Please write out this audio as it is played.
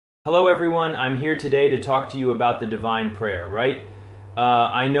Hello everyone, I'm here today to talk to you about the divine prayer, right?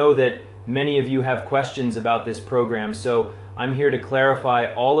 I know that many of you have questions about this program, so I'm here to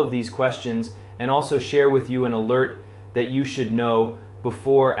clarify all of these questions and also share with you an alert that you should know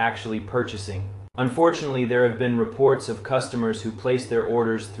before actually purchasing. Unfortunately, there have been reports of customers who placed their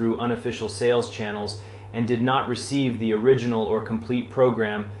orders through unofficial sales channels and did not receive the original or complete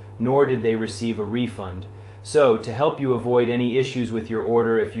program, nor did they receive a refund. So, to help you avoid any issues with your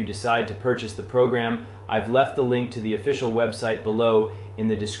order if you decide to purchase the program, I've left the link to the official website below in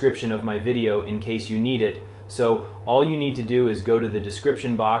the description of my video in case you need it. So, all you need to do is go to the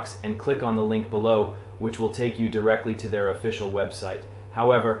description box and click on the link below, which will take you directly to their official website.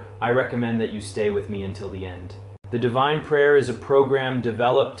 However, I recommend that you stay with me until the end. The Divine Prayer is a program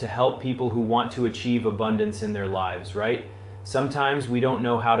developed to help people who want to achieve abundance in their lives, right? Sometimes we don't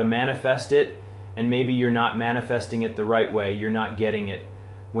know how to manifest it, and maybe you're not manifesting it the right way, you're not getting it.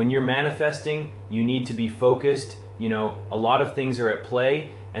 When you're manifesting, you need to be focused. You know, a lot of things are at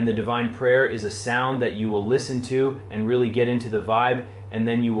play, and the Divine Prayer is a sound that you will listen to and really get into the vibe, and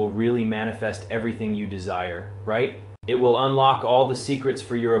then you will really manifest everything you desire, right? It will unlock all the secrets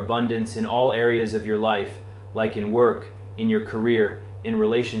for your abundance in all areas of your life, like in work, in your career, in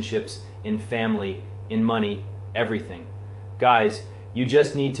relationships, in family, in money, everything. Guys, you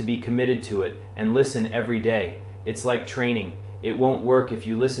just need to be committed to it and listen every day. It's like training. It won't work if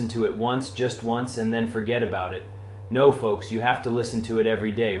you listen to it once, just once, and then forget about it. No, folks, you have to listen to it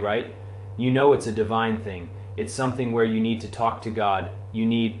every day, right? You know it's a divine thing. It's something where you need to talk to God.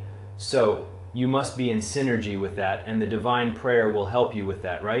 So you must be in synergy with that, and the Divine Prayer will help you with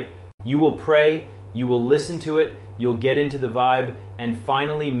that, right? You will pray, you will listen to it, you'll get into the vibe, and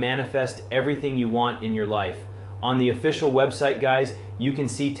finally manifest everything you want in your life. On the official website, guys, you can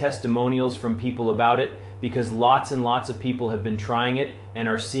see testimonials from people about it because lots and lots of people have been trying it and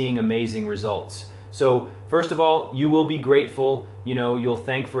are seeing amazing results. So, first of all, you will be grateful. You know, you'll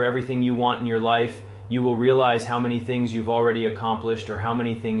thank for everything you want in your life. You will realize how many things you've already accomplished or how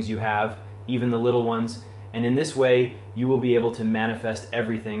many things you have, even the little ones. And in this way, you will be able to manifest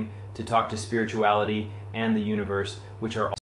everything to talk to spirituality and the universe, which are